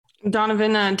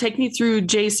Donovan, take me through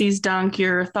JC's dunk,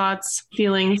 your thoughts,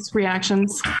 feelings,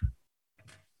 reactions.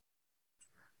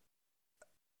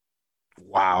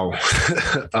 Wow.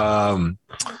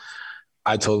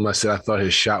 I told him, I said, I thought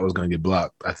his shot was going to get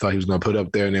blocked. I thought he was going to put it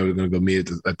up there and they were going to go meet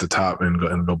at the top and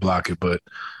go block it. But,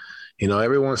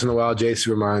 every once in a while, JC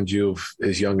reminds you of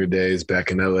his younger days back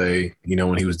in LA,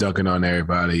 when he was dunking on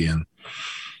everybody. And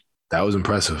that was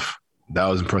impressive.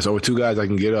 Over two guys I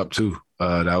can get up too.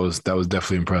 That was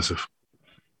definitely impressive.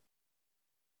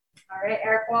 All right,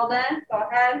 Eric Walden, go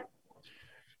ahead.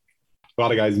 A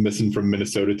lot of guys missing from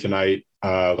Minnesota tonight.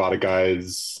 A lot of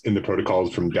guys in the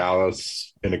protocols from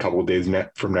Dallas in a couple of days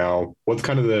from now. What's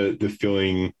kind of the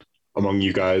feeling among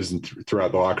you guys and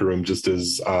throughout the locker room, just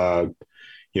as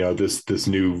this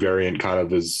new variant kind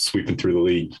of is sweeping through the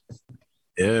league?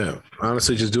 Yeah,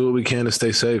 honestly, just do what we can to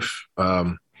stay safe.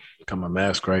 Got my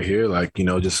mask right here,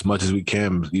 just as much as we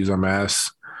can, use our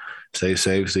masks, stay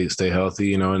safe, stay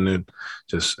healthy, and then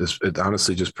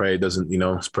honestly just pray it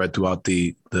doesn't, spread throughout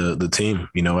the team.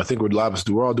 I think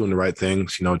we're all doing the right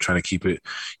things, trying to keep it,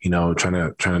 trying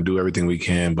to do everything we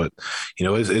can. But,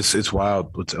 it's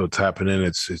wild what's happening.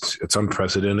 It's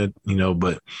unprecedented,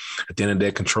 but at the end of the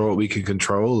day, control what we can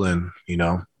control. And,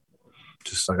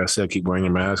 just like I said, keep wearing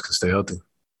your mask and stay healthy.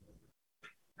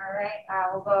 All right.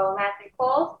 We'll go Matthew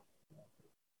Cole.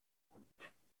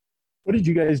 What did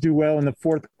you guys do well in the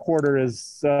fourth quarter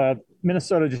as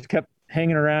Minnesota just kept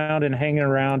hanging around,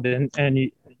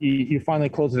 and you finally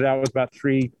closed it out with about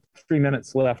three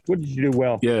minutes left? What did you do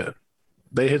well? Yeah,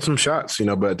 they hit some shots,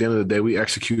 but at the end of the day, we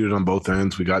executed on both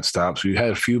ends. We got stops. We had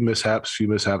a few mishaps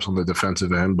on the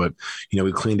defensive end, but,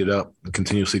 we cleaned it up and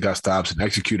continuously got stops and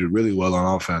executed really well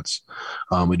on offense.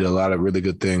 We did a lot of really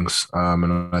good things,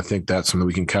 and I think that's something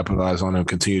we can capitalize on and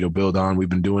continue to build on. We've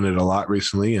been doing it a lot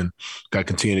recently, and got to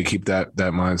continue to keep that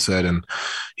mindset. And,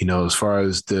 as far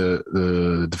as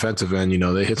the defensive end,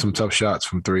 they hit some tough shots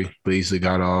from three, but easily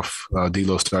got off.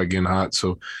 D'Lo started getting hot,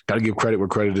 so got to give credit where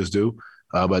credit is due.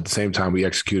 But at the same time, we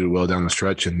executed well down the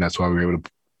stretch, and that's why we were able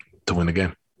to win the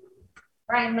game.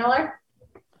 Ryan Miller?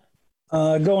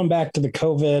 Going back to the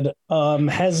COVID,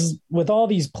 with all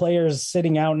these players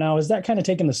sitting out now, is that kind of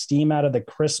taking the steam out of the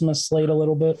Christmas slate a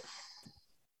little bit?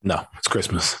 No, it's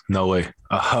Christmas. No way.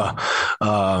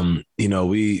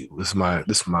 This is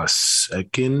my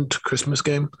second Christmas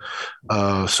game.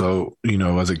 So,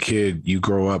 as a kid, you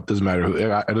grow up, it doesn't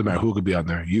matter who could be out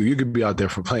there. You could be out there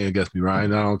for playing against me,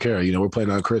 Ryan. I don't care. We're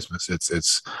playing on Christmas.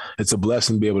 It's a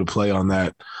blessing to be able to play on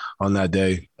that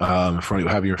day, in front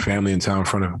of having your family in town, in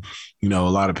front of, a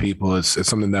lot of people. It's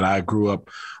something that I grew up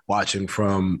watching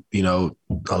from,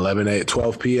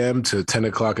 12 p.m. to 10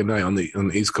 o'clock at night on the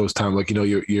East Coast time.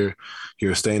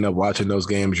 You're staying up watching those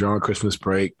games. You're on Christmas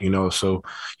break, so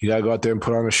you got to go out there and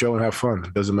put on a show and have fun.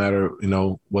 It doesn't matter,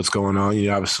 what's going on.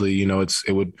 Obviously,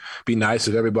 it would be nice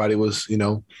if everybody was,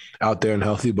 out there and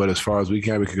healthy, but as far as we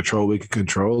can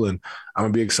control. And I'm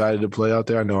going to be excited to play out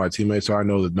there. I know our teammates are. I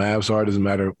know the Mavs are. It doesn't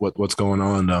matter what's going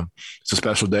on. It's a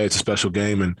special day. It's a special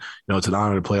game. And, it's an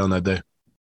honor to play on that day.